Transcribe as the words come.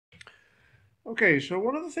Okay, so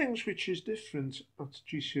one of the things which is different at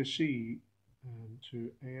GCSE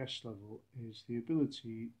to AS level is the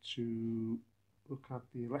ability to look at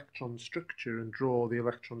the electron structure and draw the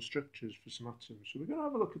electron structures for some atoms. So we're going to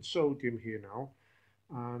have a look at sodium here now,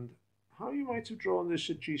 and how you might have drawn this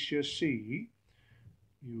at GCSE.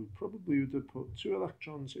 You probably would have put 2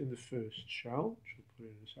 electrons in the first shell, which we'll put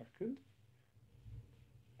in a second,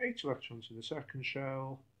 8 electrons in the second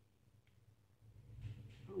shell,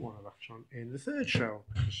 and 1 electron in the third shell,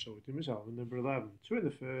 because sodium is element number 11. 2 in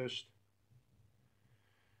the first,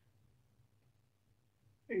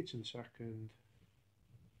 8 in the second,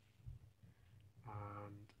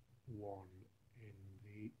 and 1 in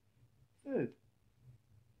the third.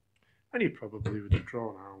 And you probably would have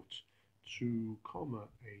drawn out 2,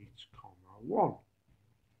 8, 1.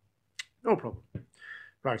 No problem.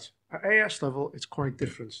 Right, at AS level, it's quite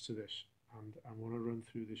different to this. And I want to run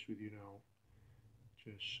through this with you now,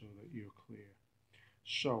 just so that you're clear.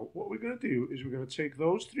 So what we're going to do is we're going to take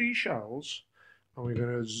those 3 shells and we're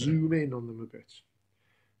going to zoom in on them a bit.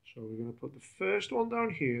 So we're going to put the first one down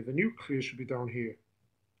here. The nucleus should be down here.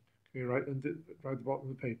 Okay, right at the bottom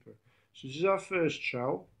of the paper. So this is our first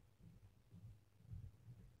shell.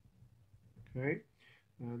 Okay,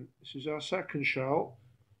 and this is our second shell.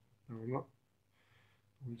 Now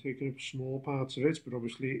I'm taking up small parts of it, but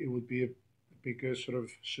obviously it would be a bigger sort of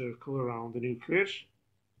circle around the nucleus.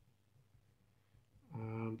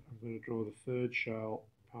 And I'm going to draw the third shell,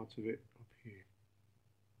 part of it up here.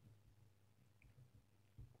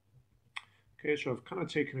 Okay, so I've kind of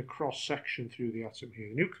taken a cross section through the atom here.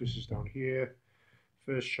 The nucleus is down here,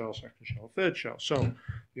 first shell, second shell, third shell. So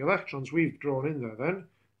the electrons we've drawn in there then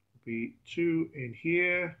will be 2 in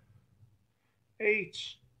here, 8,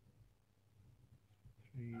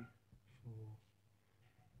 3, 4,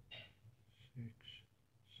 6,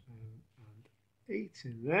 7, and 8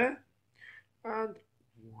 in there, and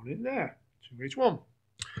 1 in there. 2, 8, 1.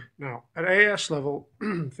 Now, at AS level,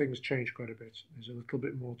 things change quite a bit. There's a little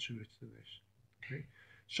bit more to it than this. Okay,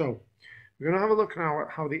 so we're going to have a look now at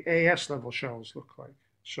how the AS level shells look like.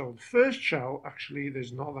 So the first shell, actually,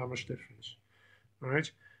 there's not that much difference. All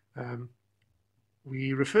right,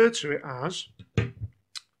 we refer to it as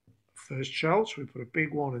first shell, so we put a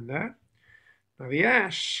big 1 in there. Now the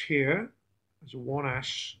S here is a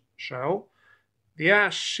 1s shell. The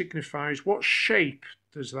S signifies what shape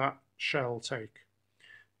does that shell take.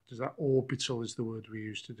 Does that orbital is the word we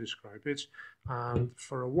use to describe it. And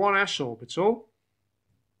for a 1s orbital,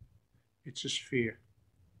 it's a sphere.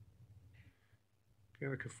 Okay,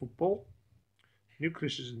 like a football.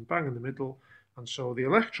 Nucleus is bang in the middle. And so the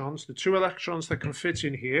electrons, the 2 electrons that can fit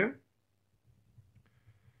in here,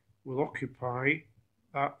 will occupy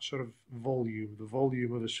that sort of volume, the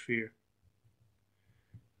volume of a sphere.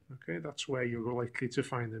 Okay, that's where you're likely to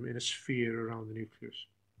find them, in a sphere around the nucleus.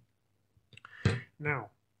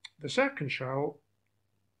 Now, the second shell,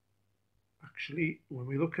 actually, when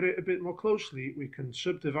we look at it a bit more closely, we can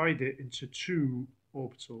subdivide it into 2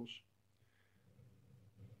 orbitals.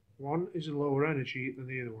 One is a lower energy than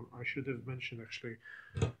the other one. I should have mentioned, actually,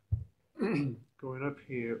 going up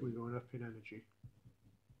here, we're going up in energy.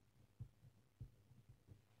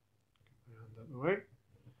 And that way.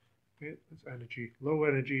 Okay, that's energy. Low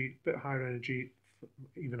energy, bit higher energy,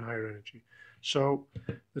 even higher energy. So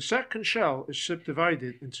the second shell is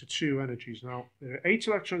subdivided into 2 energies. Now, there are 8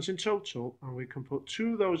 electrons in total, and we can put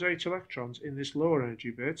 2 of those 8 electrons in this lower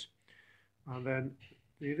energy bit, and then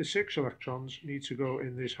the other 6 electrons need to go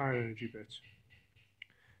in this higher energy bit.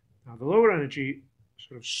 Now, the lower energy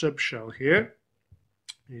sort of subshell here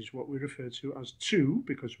is what we refer to as 2,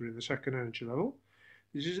 because we're in the second energy level.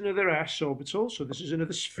 This is another s orbital, so this is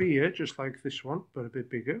another sphere, just like this one, but a bit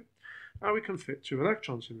bigger. And we can fit 2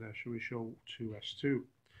 electrons in there, so we show 2s2.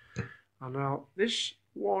 And now this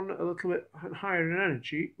one, a little bit higher in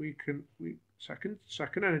energy, second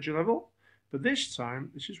energy level, but this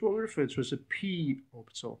time, this is what we refer to as a p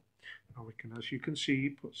orbital. And we can, as you can see,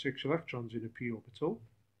 put 6 electrons in a p orbital.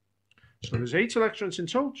 So there's 8 electrons in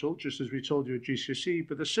total, just as we told you at GCSE,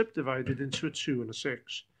 but they're subdivided into a 2 and a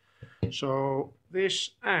 6. So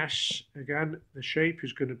this S, again, the shape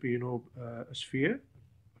is going to be a sphere,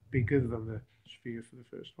 bigger than the sphere for the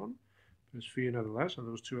first one, but a sphere nevertheless, and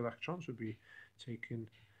those 2 electrons would be taken,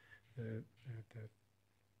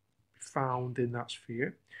 found in that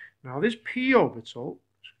sphere. Now this p orbital,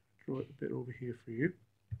 draw it a bit over here for you,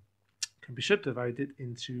 can be subdivided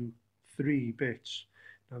into 3 bits.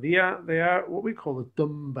 Now they are what we call a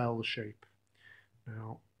dumbbell shape.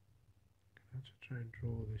 Now, I have to try and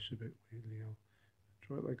draw this a bit weirdly. I'll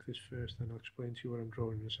draw it like this first, then I'll explain to you what I'm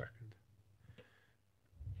drawing in a second.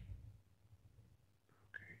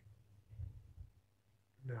 Okay.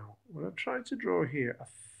 Now, what I'm trying to draw here are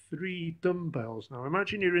 3 dumbbells. Now,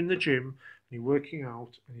 imagine you're in the gym and you're working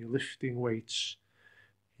out and you're lifting weights.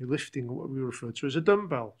 You're lifting what we refer to as a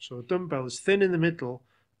dumbbell. So a dumbbell is thin in the middle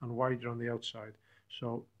and wider on the outside.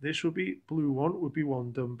 So this would be, blue one would be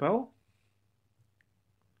 1 dumbbell.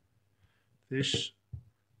 This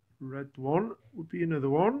red one would be another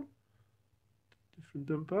one, different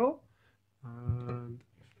dumbbell. And if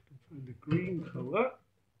I can find the green colour,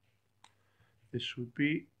 this would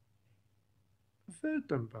be the 3rd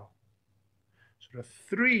dumbbell. So there are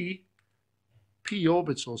 3 p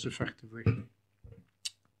orbitals effectively.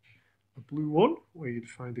 A blue one, where you'd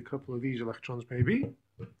find a couple of these electrons maybe.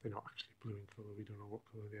 They're not actually blue in colour, we don't know what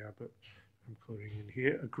colour they are, but I'm colouring in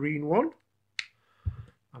here. A green one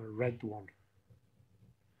and a red one.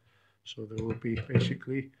 So there will be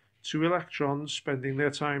basically 2 electrons spending their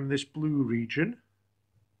time in this blue region,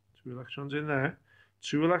 2 electrons in there,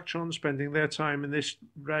 2 electrons spending their time in this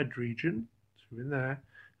red region, 2 in there,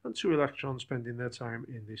 and 2 electrons spending their time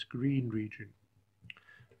in this green region.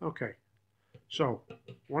 Okay, so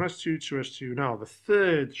 1s2, 2s2. Now the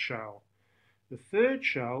 3rd shell. The 3rd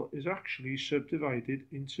shell is actually subdivided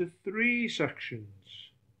into 3 sections.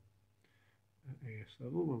 At AS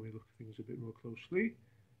level, when we look at things a bit more closely,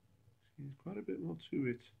 there's quite a bit more to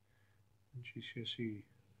it than GCSE.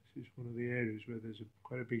 This is one of the areas where there's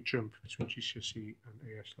quite a big jump between GCSE and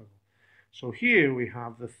AS level. So here we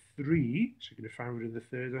have the 3, signifying we're in the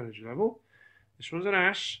 3rd energy level. This one's an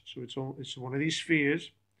S, so it's one of these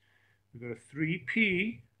spheres. We've got a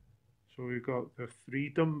 3p, so we've got the 3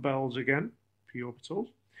 dumbbells again, p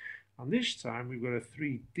orbitals. And this time we've got a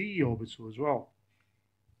 3d orbital as well.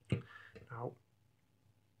 Now,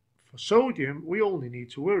 for sodium, we only need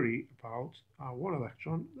to worry about our 1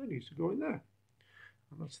 electron that needs to go in there.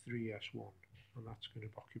 And that's 3s1. And that's going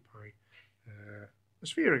to occupy a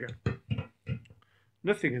sphere again.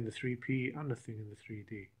 Nothing in the 3p and nothing in the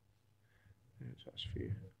 3d. There's that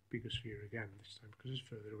sphere, bigger sphere again this time because it's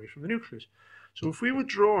further away from the nucleus. So if we were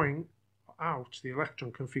drawing out the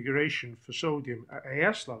electron configuration for sodium at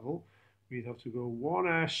AS level, we'd have to go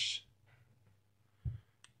 1s2,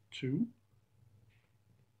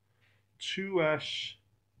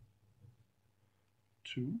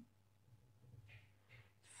 2s2,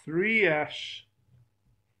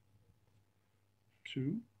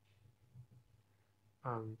 3s2,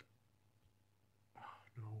 and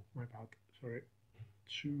no, my bad, sorry,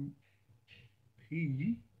 2p,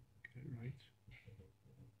 get it right,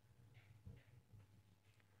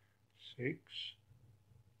 6,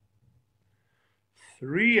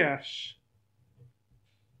 3s,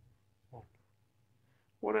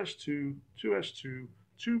 1s2, 2s2,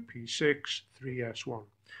 2p6, 3s1.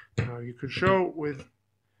 Now you could show with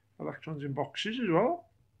electrons in boxes as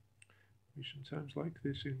well. We sometimes like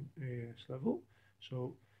this in AS level.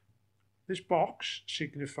 So this box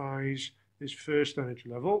signifies this 1st energy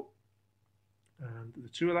level, and the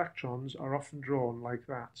 2 electrons are often drawn like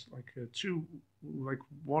that, like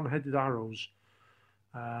 1-headed arrows,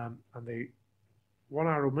 and one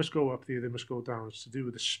arrow must go up, the other must go down. It's to do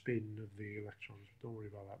with the spin of the electrons. Don't worry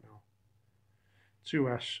about that now.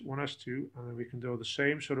 2s, 1s2, and then we can do the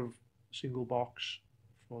same sort of single box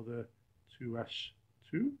for the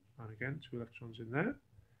 2s2, and again 2 electrons in there.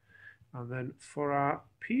 And then for our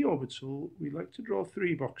p orbital, we like to draw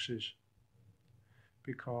 3 boxes,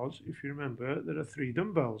 because if you remember, there are 3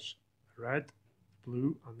 dumbbells, the red, the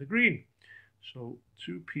blue, and the green. So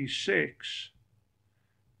 2p6,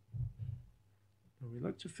 and we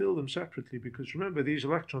like to fill them separately because remember, these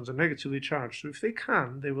electrons are negatively charged, so if they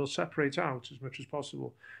can, they will separate out as much as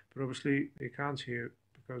possible. But obviously they can't here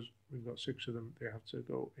because we've got 6 of them. They have to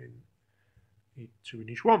go in 2 in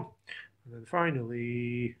each one. And then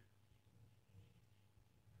finally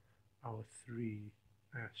our 3s1,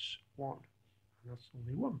 and that's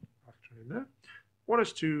only 1 electron in there.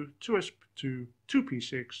 1s2, 2s2,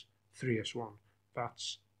 2p6, 3s1.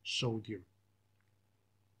 That's sodium.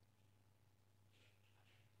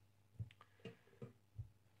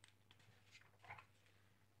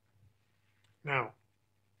 Now,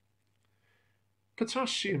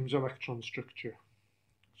 potassium's electron structure.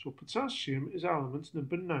 So potassium is element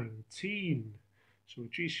number 19. So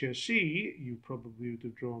at GCSE, you probably would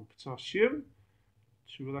have drawn potassium,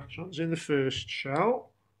 2 electrons in the 1st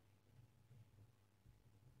shell,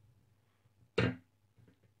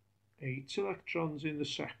 8 electrons in the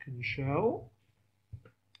 2nd shell,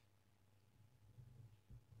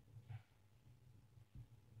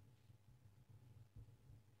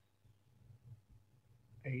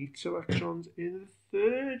 8 electrons in the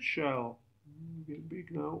 3rd shell. Getting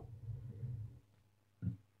big now.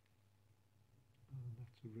 That's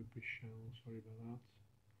a rubbish shell, sorry about that.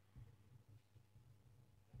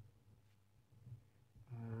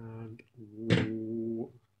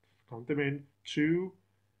 count them in, 2,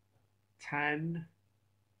 10,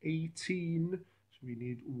 18. So we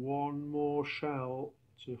need one more shell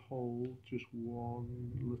to hold just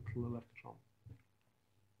one little electron.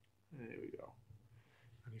 There we go.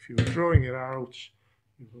 And if you were drawing it out,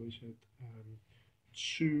 you've always had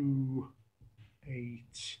 2,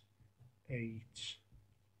 8, 8,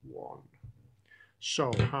 1.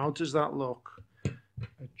 So how does that look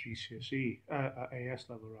at GCSE, at AS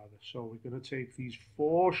level rather? So we're going to take these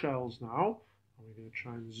 4 shells now, and we're going to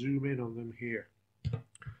try and zoom in on them here.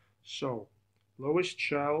 So lowest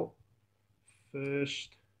shell,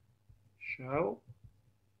 first shell,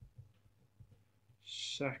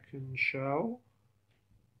 second shell,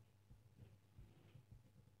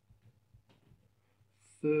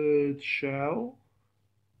 third shell,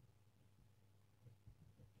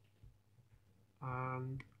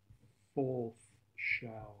 and fourth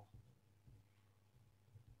shell.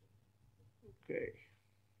 Okay,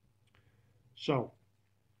 so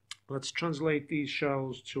let's translate these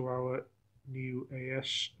shells to our new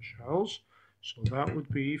AS shells. So that would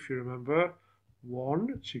be, if you remember,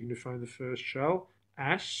 1 signifying the first shell,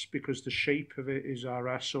 S because the shape of it is our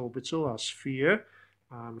S orbital, our sphere,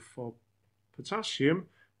 and for potassium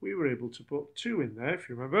we were able to put 2 in there, if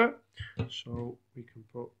you remember. So we can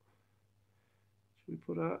put, I'm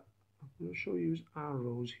going to show you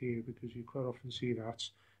arrows here because you quite often see that.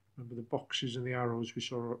 Remember the boxes and the arrows we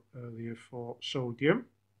saw earlier for sodium.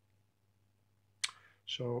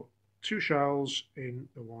 So 2 shells in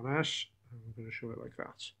the 1s, and I'm going to show it like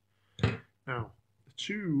that. Now,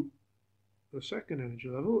 the second energy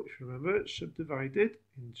level, if you remember, it's subdivided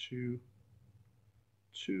into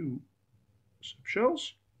 2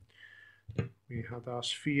 subshells. We had our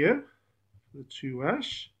sphere for the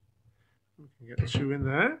 2s. We can get 2 in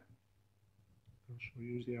there. I shall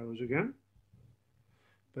use the arrows again.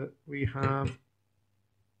 But we have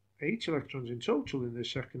 8 electrons in total in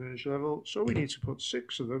this second energy level, so we need to put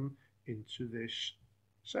 6 of them into this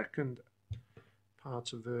second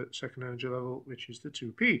part of the second energy level, which is the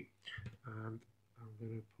 2p. And I'm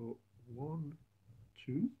going to put 1,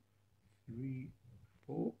 2, 3,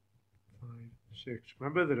 4, 5, 6.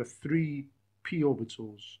 Remember, there are 3 p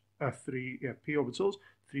orbitals. P orbitals,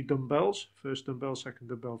 3 dumbbells. First dumbbell, second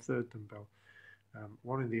dumbbell, third dumbbell.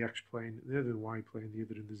 One in the x plane, the other in the y plane, the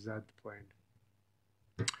other in the z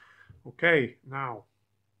plane. Okay, now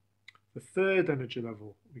the third energy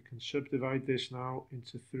level, we can subdivide this now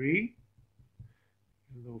into 3.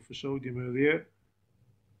 Even though for sodium earlier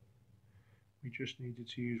we just needed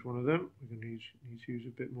to use one of them, we're going to need to use a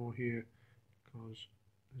bit more here because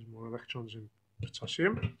there's more electrons in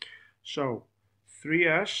potassium. So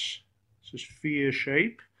 3s, it's a sphere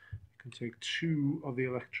shape. You can take 2 of the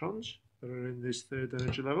electrons that are in this third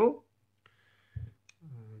energy level,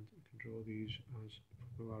 and you can draw these as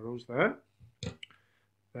little arrows there.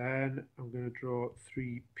 Then I'm going to draw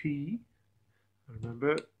 3p, and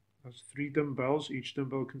remember that's 3 dumbbells, each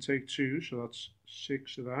dumbbell can take 2, so that's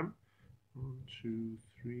 6 of them. 1, 2,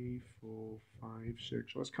 3, 4, 5,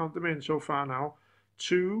 6. So let's count them in so far now.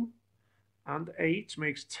 2 and 8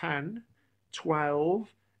 makes 10,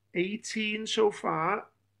 12, 18 so far.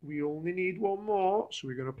 We only need one more, so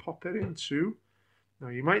we're going to pop it into. Now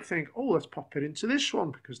you might think, oh, let's pop it into this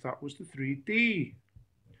one because that was the 3D.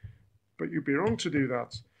 But you'd be wrong to do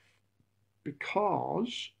that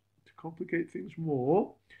because, to complicate things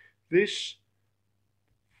more, this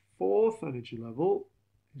fourth energy level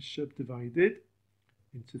is subdivided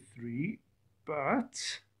into 3,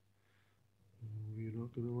 but you're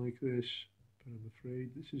not going to like this, but I'm afraid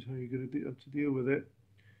this is how you're going to have to deal with it.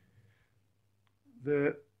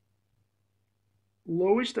 The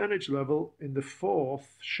lowest energy level in the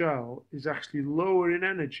fourth shell is actually lower in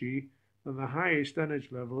energy than the highest energy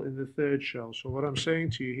level in the third shell. So what I'm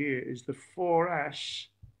saying to you here is the 4s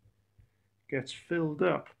gets filled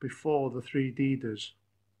up before the 3d does.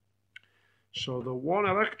 So the 1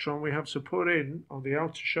 electron we have to put in on the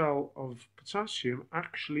outer shell of potassium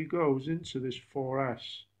actually goes into this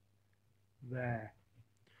 4s there,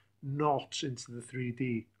 not into the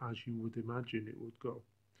 3d as you would imagine it would go.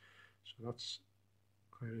 So that's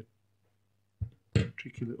quite a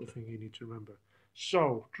tricky little thing you need to remember.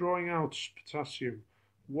 So drawing out potassium,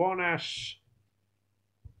 1s,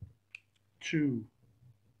 2,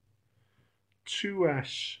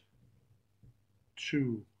 2s,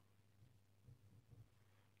 2,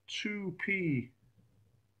 2p,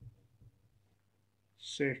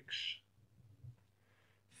 6,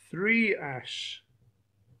 3s,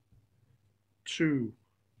 2,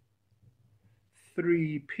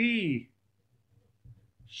 3p,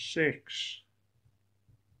 6,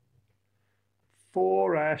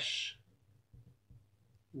 4s,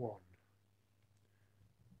 1.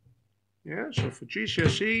 Yeah, so for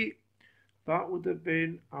GCSE, that would have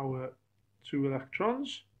been our 2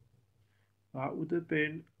 electrons. That would have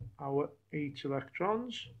been our 8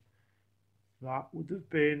 electrons. That would have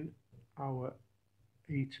been our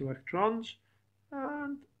 8 electrons.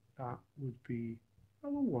 And that would be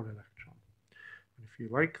our 1 electron. And if you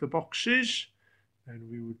like the boxes, then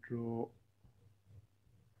we would draw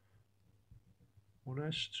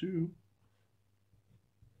 1s2,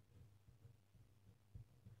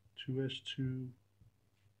 2s2,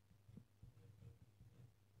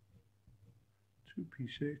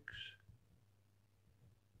 2p6,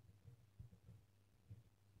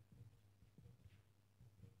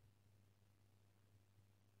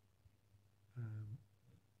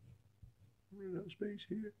 run out of space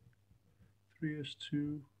here,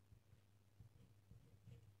 3s2,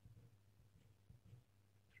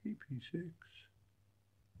 3p6,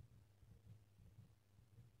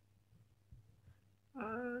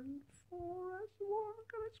 and 4s1.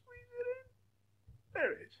 Can I squeeze it in?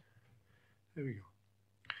 There it is. There we go.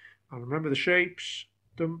 And remember the shapes: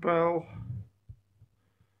 dumbbell,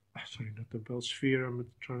 sorry, not dumbbell, sphere, I'm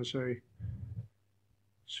trying to say.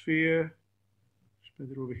 Sphere,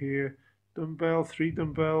 spread it over here. Dumbbell, 3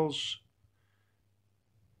 dumbbells.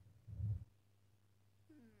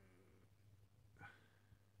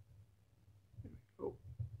 Oh,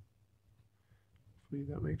 hopefully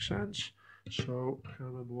that makes sense. So I can't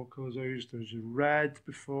remember what colours I used. There was a red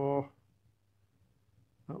before.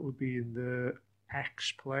 That would be in the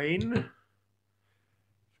X plane. A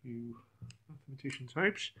few mathematician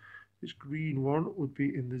types. This green one would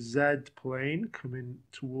be in the Z plane, coming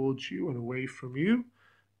towards you and away from you.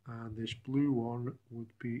 And this blue one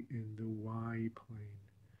would be in the Y plane.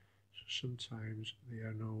 So sometimes they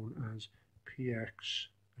are known as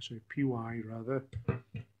PY rather,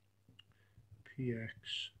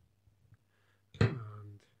 PX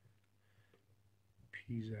and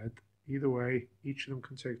PZ. Either way, each of them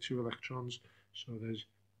can take 2 electrons. So there's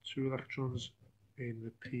 2 electrons in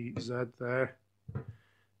the PZ there.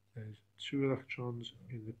 There's 2 electrons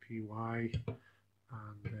in the PY,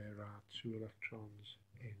 and there are 2 electrons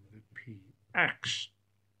in the PX.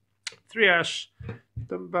 3s,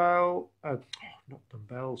 dumbbell, not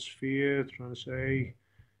dumbbell, sphere, trying to say.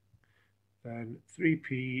 Then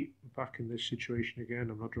 3p, back in this situation again,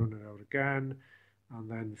 I'm not drawing it out again. And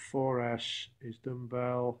then 4s is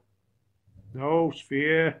dumbbell, no,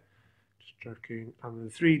 sphere, just checking. And then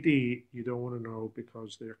 3d, you don't want to know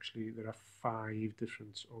because there are 5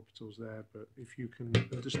 different orbitals there. But if you can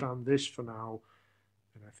understand this for now,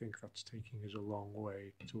 then I think that's taking us a long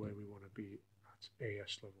way to where we want to be at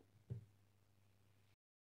AS level.